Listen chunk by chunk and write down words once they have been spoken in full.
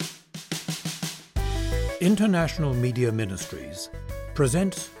International Media Ministries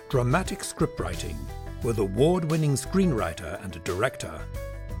presents dramatic scriptwriting with award-winning screenwriter and director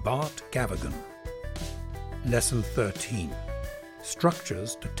Bart Gavigan. Lesson 13.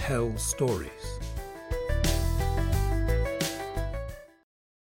 Structures to Tell Stories.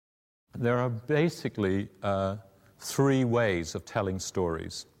 There are basically three ways of telling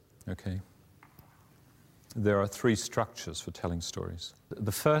stories, okay? There are three structures for telling stories.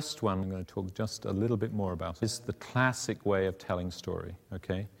 The first one I'm going to talk just a little bit more about is the classic way of telling story,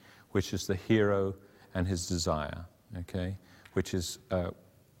 okay? Which is the hero and his desire, okay? Which is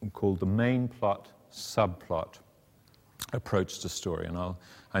called the main plot, subplot approach to story. And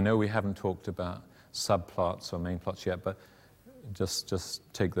I know we haven't talked about subplots or main plots yet, but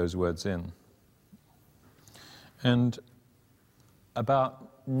just take those words in. And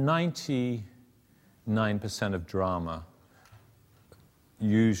about 99% of drama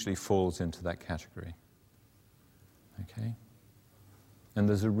usually falls into that category. Okay? And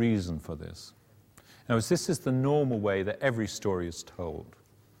there's a reason for this. Now, this is the normal way that every story is told.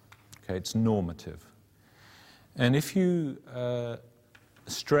 Okay, it's normative. And if you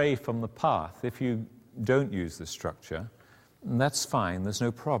stray from the path, if you don't use this structure, that's fine, there's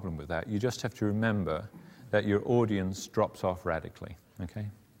no problem with that. You just have to remember that your audience drops off radically, okay?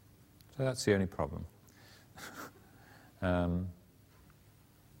 So that's the only problem.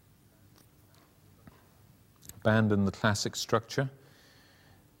 Abandon the classic structure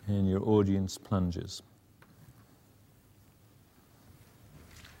and your audience plunges.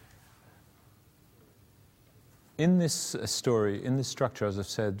 In this story, in this structure, as I've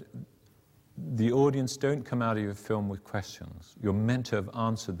said, the audience don't come out of your film with questions. You're meant to have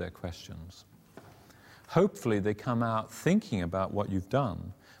answered their questions. Hopefully they come out thinking about what you've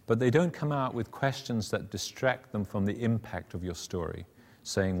done, but they don't come out with questions that distract them from the impact of your story,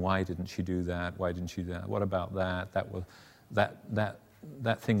 saying, why didn't she do that? Why didn't she do that? What about that?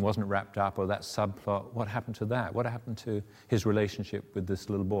 That thing wasn't wrapped up, or that subplot, what happened to that? What happened to his relationship with this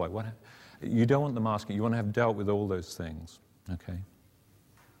little boy? You don't want them asking, you want to have dealt with all those things, okay?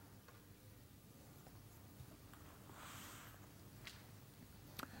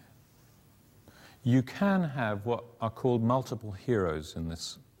 You can have what are called multiple heroes in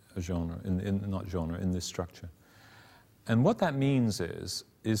this genre, in this structure. And what that means is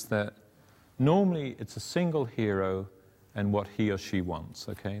that normally it's a single hero and what he or she wants,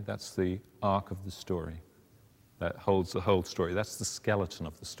 okay? That's the arc of the story. That holds the whole story. That's the skeleton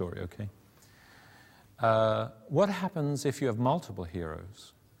of the story, okay? What happens if you have multiple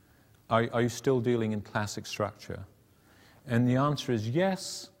heroes? Are you still dealing in classic structure? And the answer is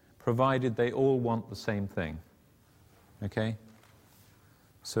yes, provided they all want the same thing, okay?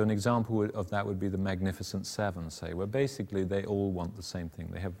 So an example of that would be the Magnificent Seven, say, where basically they all want the same thing.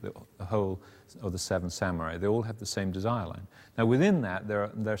 They have the whole of the Seven Samurai. They all have the same desire line. Now within that,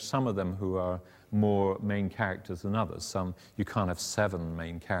 there are some of them who are more main characters than others. You can't have seven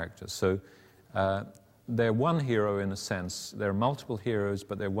main characters. So they're one hero in a sense. There are multiple heroes,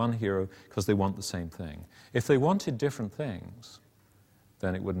 but they're one hero because they want the same thing. If they wanted different things,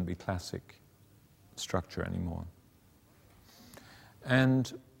 then it wouldn't be classic structure anymore.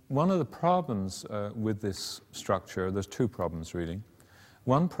 And one of the problems with this structure, there's two problems really.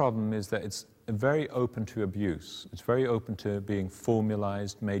 One problem is that it's very open to abuse. It's very open to being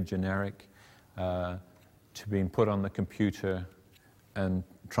formalized, made generic, to being put on the computer and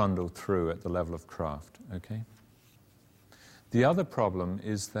trundled through at the level of craft, okay? The other problem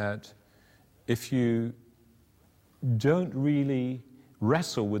is that if you don't really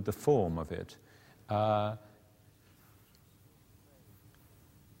wrestle with the form of it,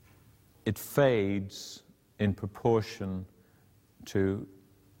 it fades in proportion to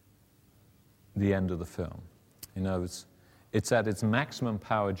the end of the film. You know, it's at its maximum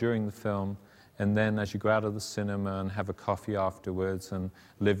power during the film, and then as you go out of the cinema and have a coffee afterwards and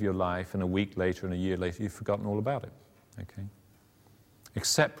live your life, and a week later and a year later, you've forgotten all about it, okay?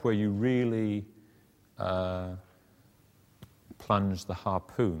 Except where you really plunge the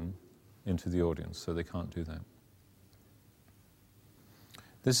harpoon into the audience, so they can't do that.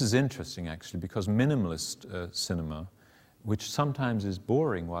 This is interesting, actually, because minimalist cinema, which sometimes is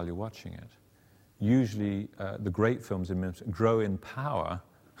boring while you're watching it, usually the great films in minimalist grow in power.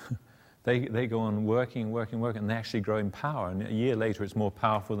 They go on working, and they actually grow in power, and a year later it's more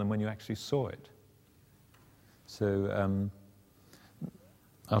powerful than when you actually saw it. So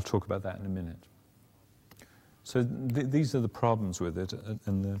I'll talk about that in a minute. So these are the problems with it,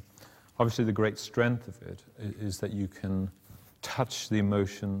 and obviously the great strength of it is that you can touch the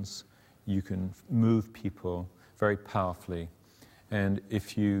emotions, you can move people very powerfully, and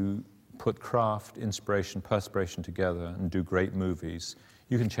if you put craft, inspiration, perspiration together and do great movies,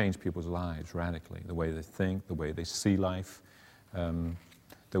 you can change people's lives radically, the way they think, the way they see life,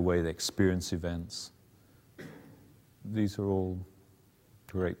 the way they experience events. These are all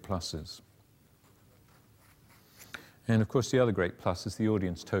great pluses. And of course, the other great plus is the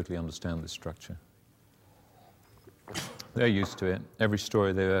audience totally understand this structure. They're used to it. Every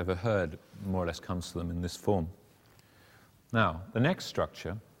story they've ever heard more or less comes to them in this form. Now, the next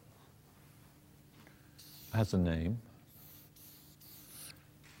structure has a name,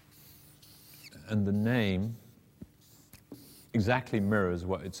 and the name exactly mirrors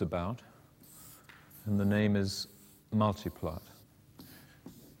what it's about, and the name is multiplot.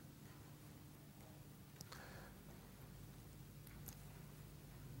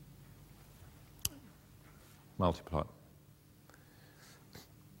 Multiplot.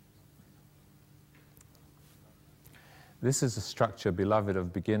 This is a structure beloved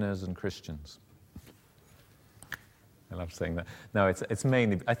of beginners and Christians. I love saying that. No, it's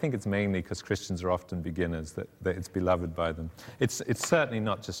mainly, I think it's mainly because Christians are often beginners that it's beloved by them. It's certainly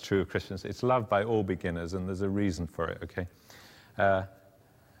not just true of Christians. It's loved by all beginners, and there's a reason for it, okay?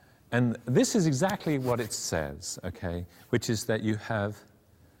 And this is exactly what it says, okay? Which is that you have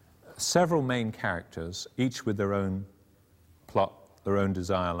several main characters, each with their own plot, their own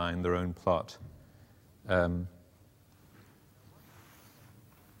desire line, their own plot.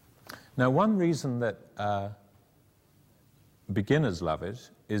 Now, one reason that beginners love it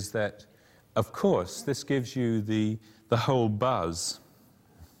is that, of course, this gives you the whole buzz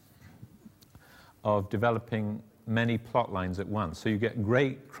of developing many plot lines at once. So you get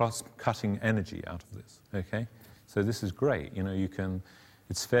great cross-cutting energy out of this, okay? So this is great. You know,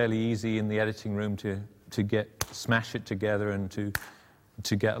 it's fairly easy in the editing room to smash it together and to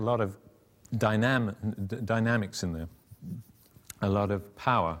get a lot of dynamics in there, a lot of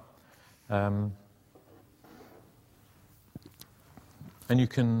power. And you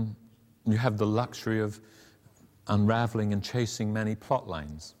have the luxury of unraveling and chasing many plot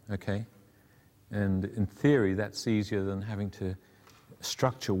lines, okay? And in theory, that's easier than having to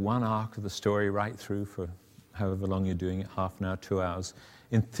structure one arc of the story right through for however long you're doing it, half an hour, 2 hours.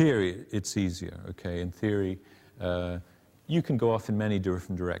 In theory, it's easier, okay? In theory, you can go off in many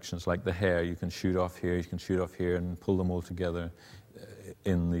different directions, like the hair. You can shoot off here, you can shoot off here, and pull them all together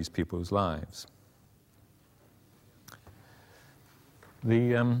in these people's lives.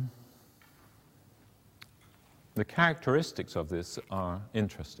 The characteristics of this are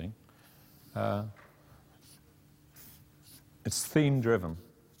interesting. It's theme-driven,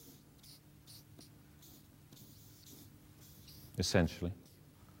 essentially.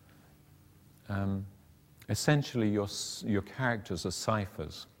 Essentially, your characters are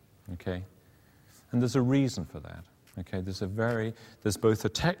ciphers, okay? And there's a reason for that, okay? There's both a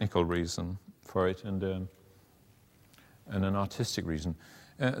technical reason for it and an artistic reason.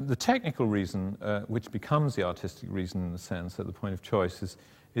 The technical reason, which becomes the artistic reason in the sense at the point of choice,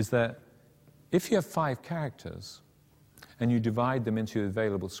 is that if you have 5 characters and you divide them into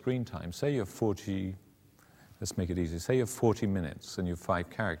available screen time, say you have 40, let's make it easy, say you have 40 minutes and you have 5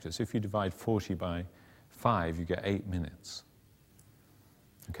 characters. If you divide 40 by 5, you get 8 minutes.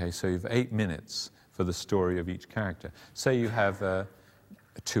 Okay, so you have 8 minutes for the story of each character. Say you have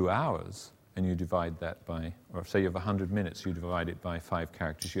 2 hours, and you divide that by, or say you have 100 minutes, you divide it by 5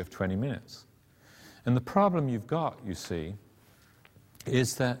 characters, you have 20 minutes. And the problem you've got, you see,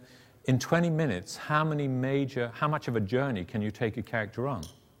 is that in 20 minutes, how much of a journey can you take a character on?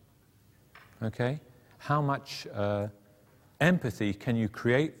 Okay? How much empathy can you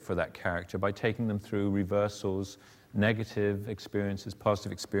create for that character by taking them through reversals, negative experiences,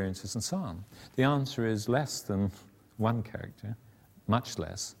 positive experiences, and so on? The answer is less than 1 character, much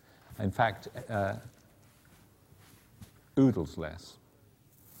less. In fact, oodles less.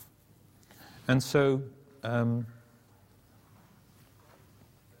 And so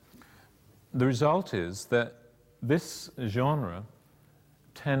the result is that this genre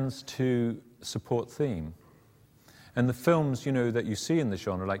tends to support theme. And the films, you know, that you see in this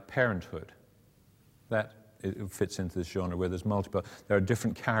genre, like Parenthood, that it fits into this genre where there's multiple, there are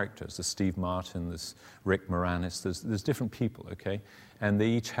different characters. There's Steve Martin, there's Rick Moranis, there's different people, okay? And they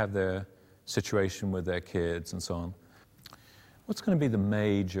each have their situation with their kids and so on. What's going to be the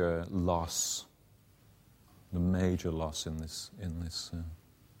major loss in this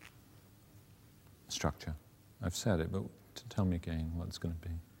structure? I've said it, but tell me again what it's going to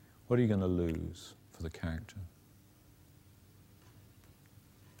be. What are you going to lose for the character?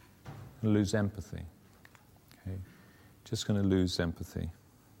 Lose empathy. Okay, just going to lose empathy.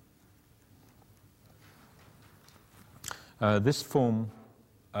 This form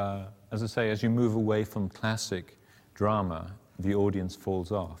as I say, as you move away from classic drama, the audience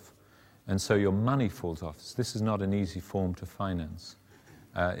falls off. And so your money falls off. This is not an easy form to finance.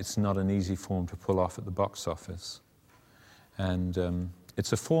 It's not an easy form to pull off at the box office. And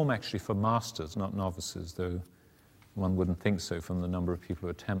it's a form actually for masters, not novices, though one wouldn't think so from the number of people who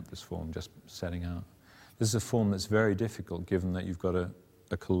attempt this form, just setting out. This is a form that's very difficult, given that you've got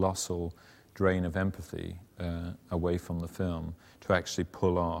a colossal drain of empathy away from the film to actually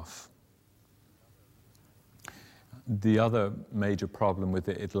pull off. The other major problem with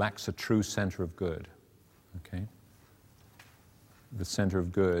it lacks a true center of good, okay? The center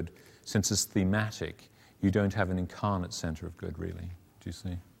of good, since it's thematic, you don't have an incarnate center of good, really. Do you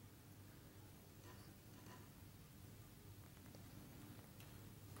see?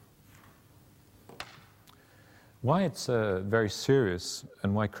 Why it's very serious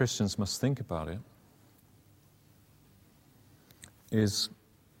and why Christians must think about it is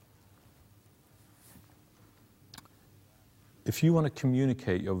if you want to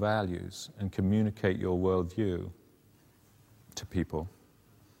communicate your values and communicate your worldview to people,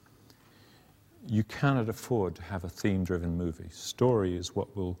 you cannot afford to have a theme-driven movie. Story is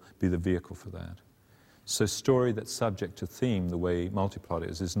what will be the vehicle for that. So story that's subject to theme, the way Multiplot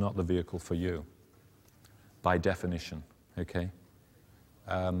is not the vehicle for you, by definition, okay?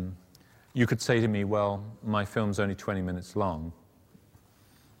 You could say to me, well, my film's only 20 minutes long,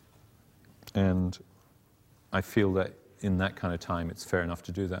 and I feel that in that kind of time it's fair enough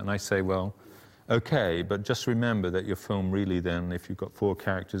to do that. And I say, well, okay, but just remember that your film really then, if you've got 4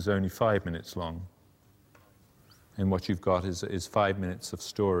 characters, is only 5 minutes long. And what you've got is 5 minutes of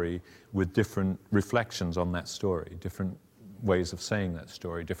story with different reflections on that story, different ways of saying that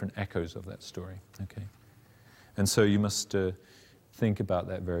story, different echoes of that story, okay? And so you must think about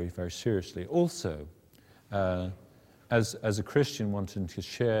that very, very seriously. Also, as a Christian wanting to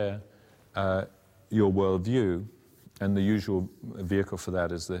share your worldview, and the usual vehicle for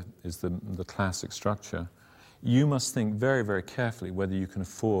that is the classic structure, you must think very, very carefully whether you can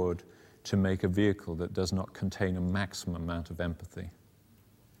afford to make a vehicle that does not contain a maximum amount of empathy.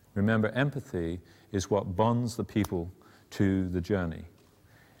 Remember, empathy is what bonds the people to the journey.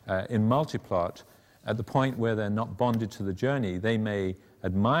 In Multiplot, at the point where they're not bonded to the journey, they may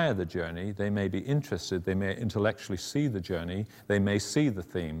admire the journey, they may be interested, they may intellectually see the journey, they may see the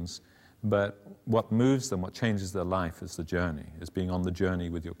themes, but what moves them, what changes their life is the journey, is being on the journey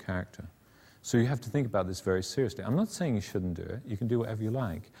with your character. So you have to think about this very seriously. I'm not saying you shouldn't do it. You can do whatever you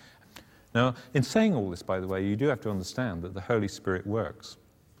like. Now, in saying all this, by the way, you do have to understand that the Holy Spirit works.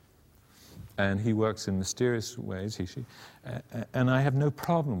 And he works in mysterious ways, he, she. And I have no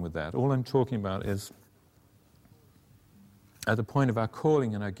problem with that. All I'm talking about is, at the point of our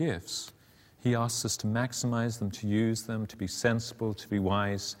calling and our gifts, he asks us to maximize them, to use them, to be sensible, to be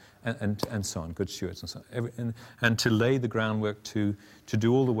wise, and so on, good stewards and so on. And to lay the groundwork to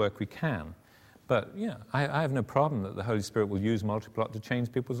do all the work we can. But, yeah, I have no problem that the Holy Spirit will use Multiplot to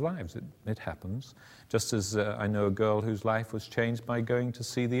change people's lives. It happens. Just as I know a girl whose life was changed by going to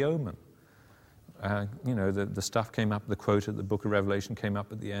see The Omen. You know, the stuff came up, the quote at the book of Revelation came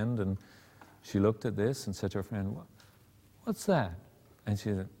up at the end, and she looked at this and said to her friend, what's that? And she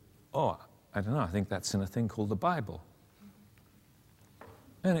said, oh, I don't know, I think that's in a thing called the Bible.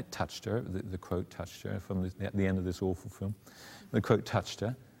 And it touched her, the quote touched her from at the end of this awful film. The quote touched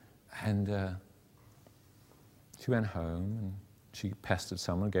her, and she went home, and she pestered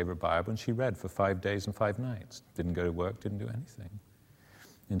someone, gave her a Bible, and she read for 5 days and 5 nights. Didn't go to work, didn't do anything.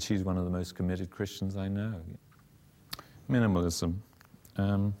 And she's one of the most committed Christians I know. Minimalism.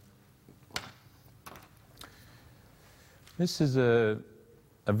 This is a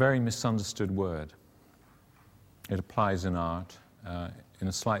very misunderstood word. It applies in art in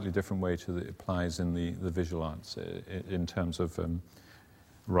a slightly different way to it applies in the visual arts in terms of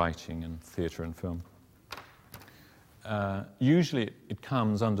writing and theatre and film. Usually it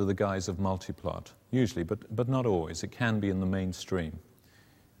comes under the guise of Multiplot, usually, but not always. It can be in the mainstream.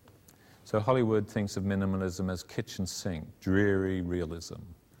 So Hollywood thinks of minimalism as kitchen sink, dreary realism.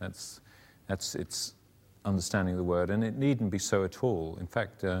 That's its understanding of the word, and it needn't be so at all. In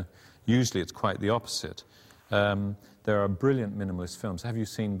fact, usually it's quite the opposite. There are brilliant minimalist films. Have you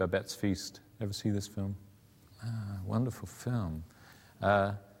seen Babette's Feast? Ever see this film? Wonderful film.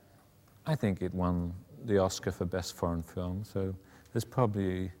 I think it won the Oscar for Best Foreign Film, so there's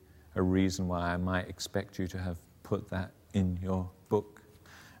probably a reason why I might expect you to have put that in your book.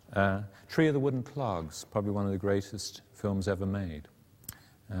 Tree of the Wooden Clogs, probably one of the greatest films ever made,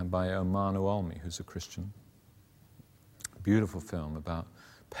 by Omar Naomi, who's a Christian. Beautiful film about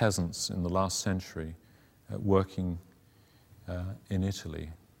peasants in the last century working in Italy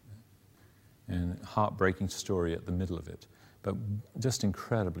and heartbreaking story at the middle of it, but just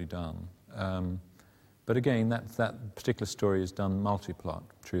incredibly done. But again, that particular story is done multi-plot.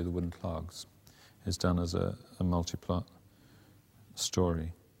 Tree of the Wooden Clogs is done as a multi-plot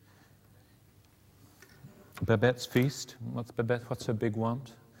story. Babette's Feast. What's her big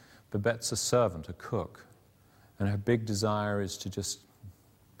want? Babette's a servant, a cook, and her big desire is to just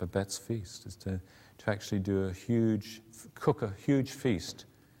Babette's Feast is to actually cook a huge feast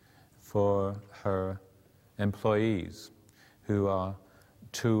for her employees, who are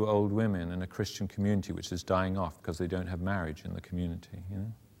 2 old women in a Christian community which is dying off because they don't have marriage in the community, you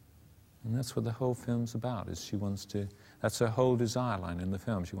know? And that's what the whole film's about, is that's her whole desire line in the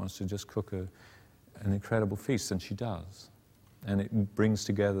film. She wants to just cook an incredible feast, and she does. And it brings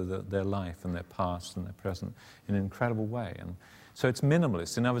together their life and their past and their present in an incredible way. And so it's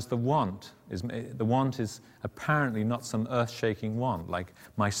minimalist. In other words, the want is apparently not some earth-shaking want, like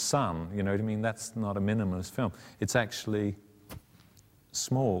my son, you know what I mean? That's not a minimalist film. It's actually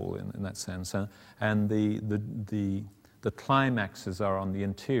small in that sense. And the climaxes are on the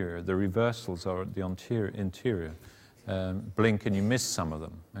interior, the reversals are at the interior. Blink and you miss some of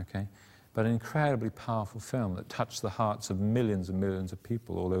them, okay? But an incredibly powerful film that touched the hearts of millions and millions of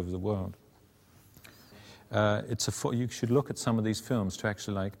people all over the world. You should look at some of these films to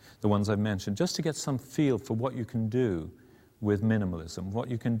actually, like the ones I've mentioned, just to get some feel for what you can do with minimalism,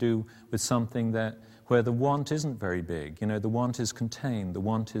 what you can do with something where the want isn't very big. You know, the want is contained, the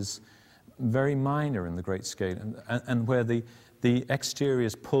want is very minor in the great scale, and where the exterior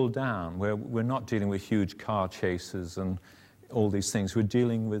is pulled down, where we're not dealing with huge car chases and all these things. We're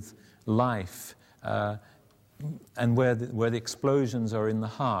dealing with life, and where the explosions are in the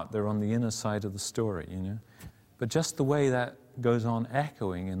heart, they're on the inner side of the story, you know. But just the way that goes on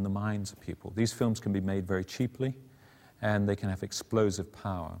echoing in the minds of people. These films can be made very cheaply, and they can have explosive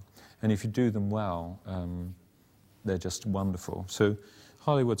power. And if you do them well, they're just wonderful. So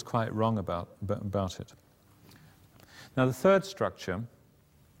Hollywood's quite wrong about it. Now the third structure,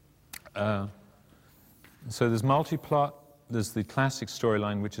 so there's multi-plot, there's the classic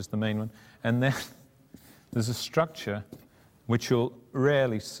storyline, which is the main one, and then there's a structure which you'll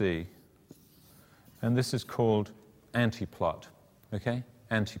rarely see, and this is called anti-plot, okay?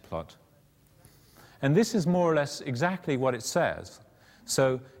 Anti-plot. And this is more or less exactly what it says.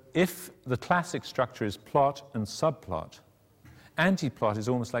 So if the classic structure is plot and subplot, anti-plot is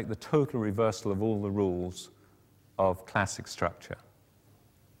almost like the total reversal of all the rules of classic structure,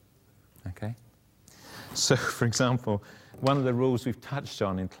 okay? So, for example, one of the rules we've touched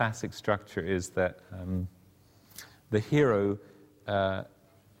on in classic structure is that the hero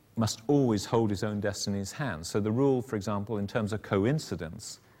must always hold his own destiny in his hands. So the rule, for example, in terms of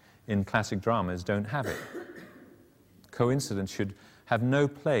coincidence in classic dramas, don't have it. Coincidence should have no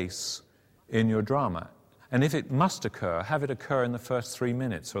place in your drama. And if it must occur, have it occur in the first 3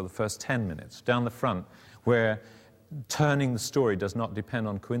 minutes or the first 10 minutes, down the front, where turning the story does not depend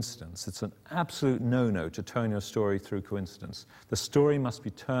on coincidence. It's an absolute no-no to turn your story through coincidence. The story must be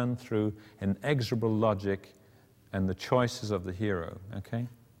turned through inexorable logic and the choices of the hero, okay?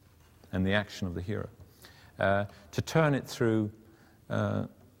 And the action of the hero. To turn it through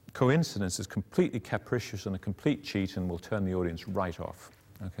coincidence is completely capricious and a complete cheat and will turn the audience right off,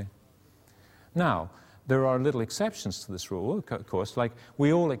 okay? Now, there are little exceptions to this rule, of course, like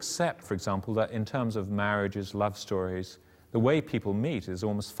we all accept, for example, that in terms of marriages, love stories, the way people meet is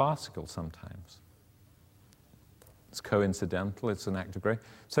almost farcical sometimes. It's coincidental, it's an act of grace.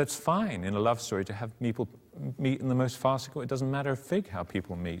 So it's fine in a love story to have people meet in the most farcical. It doesn't matter a fig how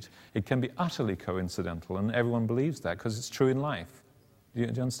people meet. It can be utterly coincidental, and everyone believes that because it's true in life. Do you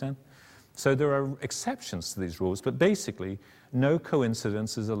understand? So there are exceptions to these rules, but basically no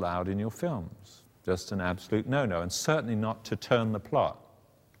coincidence is allowed in your films. Just an absolute no-no, and certainly not to turn the plot,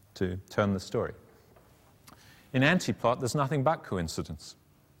 to turn the story. In anti-plot, there's nothing but coincidence.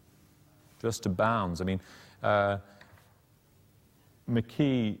 Just abounds. I mean,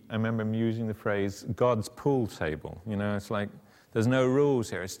 McKee, I remember him using the phrase, God's pool table. You know, it's like, there's no rules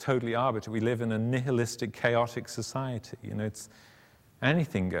here. It's totally arbitrary. We live in a nihilistic, chaotic society. You know, it's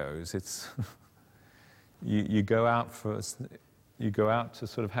anything goes. It's you go out to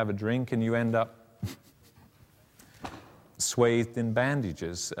sort of have a drink, and you end up swathed in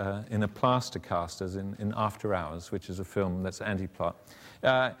bandages in a plaster cast, as in After Hours, which is a film that's anti-plot.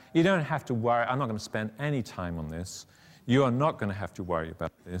 You don't have to worry. I'm not going to spend any time on this. You are not going to have to worry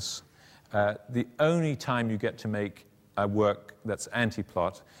about this. The only time you get to make a work that's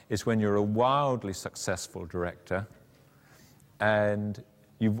anti-plot is when you're a wildly successful director and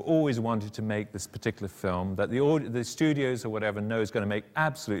You've always wanted to make this particular film that the studios or whatever know is going to make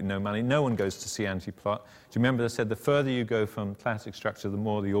absolutely no money. No one goes to see Anti-Plot. Do you remember I said the further you go from classic structure, the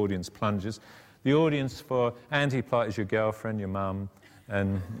more the audience plunges? The audience for Anti-Plot is your girlfriend, your mum,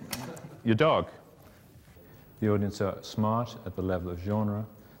 and your dog. The audience are smart at the level of genre.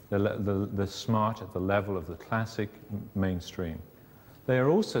 They're smart at the level of the classic mainstream. They are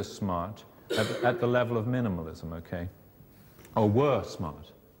also smart at the level of minimalism, okay? Or were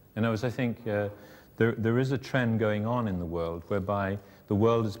smart. In other words, I think there is a trend going on in the world whereby the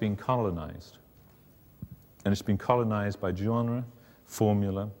world is being colonized. And it's been colonized by genre,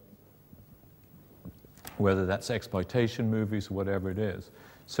 formula, whether that's exploitation movies or whatever it is.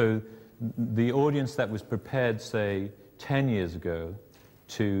 So the audience that was prepared, say, 10 years ago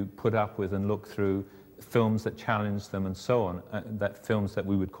to put up with and look through films that challenged them and so on, that films that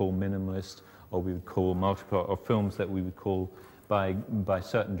we would call minimalist, or we would call multiplot, or films that we would call by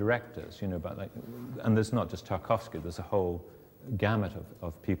certain directors, you know, and there's not just Tarkovsky, there's a whole gamut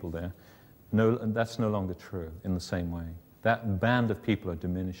of people there. No, that's no longer true in the same way. That band of people are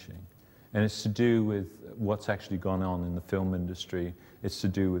diminishing. And it's to do with what's actually gone on in the film industry. It's to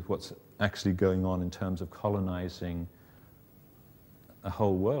do with what's actually going on in terms of colonizing a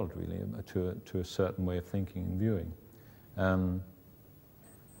whole world, really, to a certain way of thinking and viewing.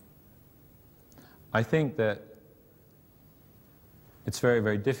 I think that it's very,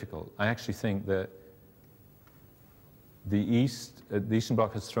 very difficult. I actually think that the Eastern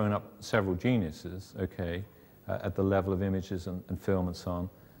Bloc has thrown up several geniuses, okay, at the level of images and film and so on.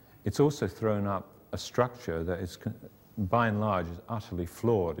 It's also thrown up a structure that is, by and large, is utterly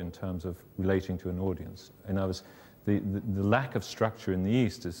flawed in terms of relating to an audience. In other words, the lack of structure in the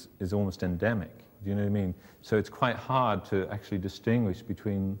East is almost endemic. Do you know what I mean? So it's quite hard to actually distinguish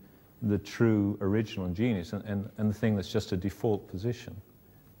between the true original genius and the thing that's just a default position.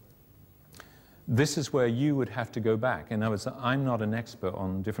 This is where you would have to go back. In other words, I'm not an expert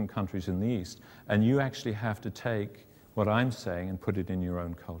on different countries in the East, and you actually have to take what I'm saying and put it in your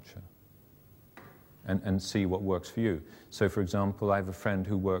own culture and see what works for you. So, for example, I have a friend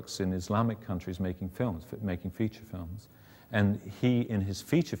who works in Islamic countries making films, making feature films, and he, in his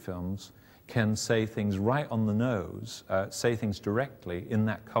feature films, can say things right on the nose, say things directly in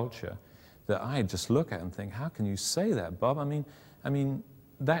that culture that I just look at and think, how can you say that, Bob? I mean,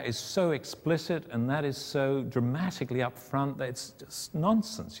 that is so explicit and that is so dramatically upfront that it's just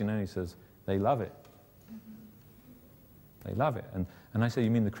nonsense, you know. He says, they love it. They love it. And I said,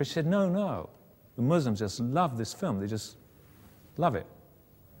 you mean the Christians? He said, no. The Muslims just love this film. They just love it.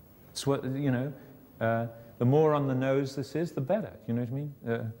 It's what, you know, the more on the nose this is, the better. You know what I mean?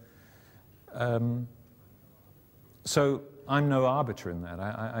 So I'm no arbiter in that.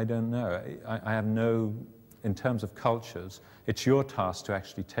 I don't know. I have no, in terms of cultures, it's your task to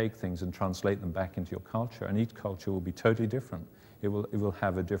actually take things and translate them back into your culture, and each culture will be totally different. It will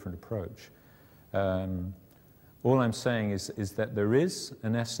have a different approach. All I'm saying is that there is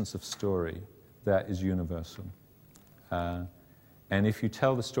an essence of story that is universal. And if you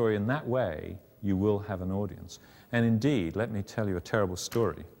tell the story in that way, you will have an audience. And indeed, let me tell you a terrible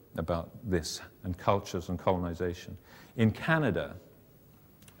story about this and cultures and colonization. In Canada,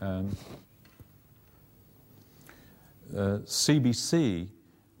 CBC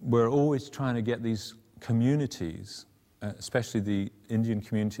were always trying to get these communities, especially the Indian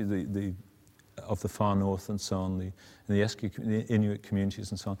community, of the far north and so on, the Inuit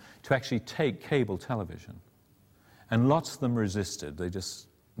communities and so on, to actually take cable television. And lots of them resisted. They just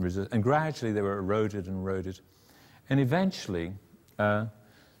resisted. And gradually they were eroded and eroded. And eventually,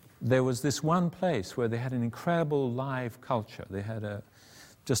 there was this one place where they had an incredible live culture. They had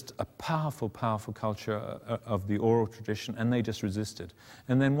just a powerful, powerful culture of the oral tradition, and they just resisted.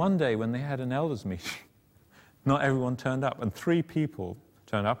 And then one day when they had an elders meeting, not everyone turned up, and 3 people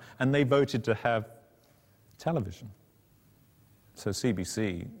turned up, and they voted to have television. So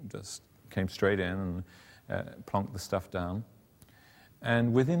CBC just came straight in and plonked the stuff down.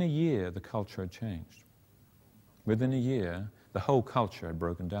 And within a year, the culture had changed. Within a year, the whole culture had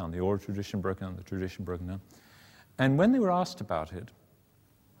broken down. The oral tradition broken down, the tradition broken down. And when they were asked about it,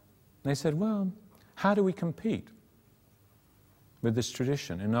 they said, well, how do we compete with this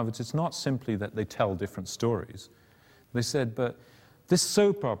tradition? In other words, it's not simply that they tell different stories. They said, but this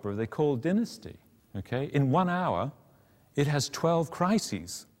soap opera they call Dynasty, okay, in 1 hour, it has 12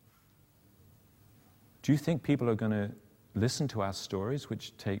 crises. Do you think people are going to listen to our stories,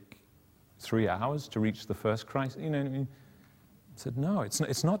 which take 3 hours to reach the first crisis? You know what I mean? I said, no,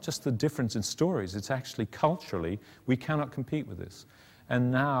 it's not just the difference in stories. It's actually culturally, we cannot compete with this. And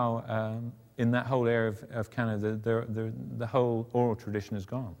now in that whole area of Canada, the whole oral tradition is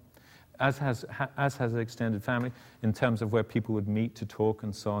gone. As has the extended family, in terms of where people would meet to talk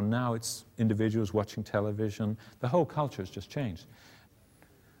and so on. Now it's individuals watching television. The whole culture has just changed.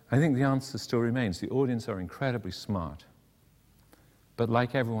 I think the answer still remains. The audience are incredibly smart. But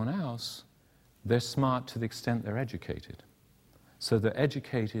like everyone else, they're smart to the extent they're educated. So they're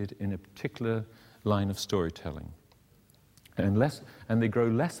educated in a particular line of storytelling. And they grow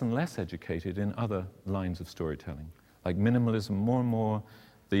less and less educated in other lines of storytelling. Like minimalism, more and more,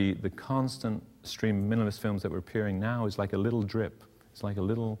 the constant stream of minimalist films that were appearing now is like a little drip. It's like a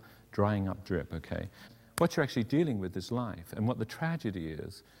little drying up drip, okay? What you're actually dealing with is life. And what the tragedy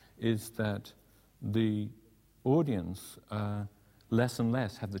is that the audience less and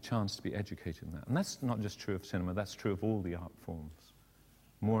less have the chance to be educated in that. And that's not just true of cinema, that's true of all the art forms.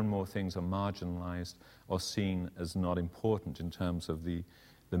 More and more things are marginalized or seen as not important in terms of the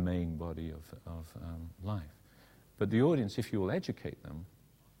main body of life. But the audience, if you will educate them,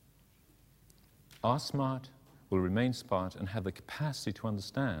 are smart, will remain smart, and have the capacity to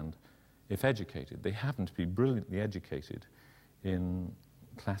understand if educated. They happen to be brilliantly educated in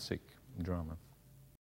classic drama.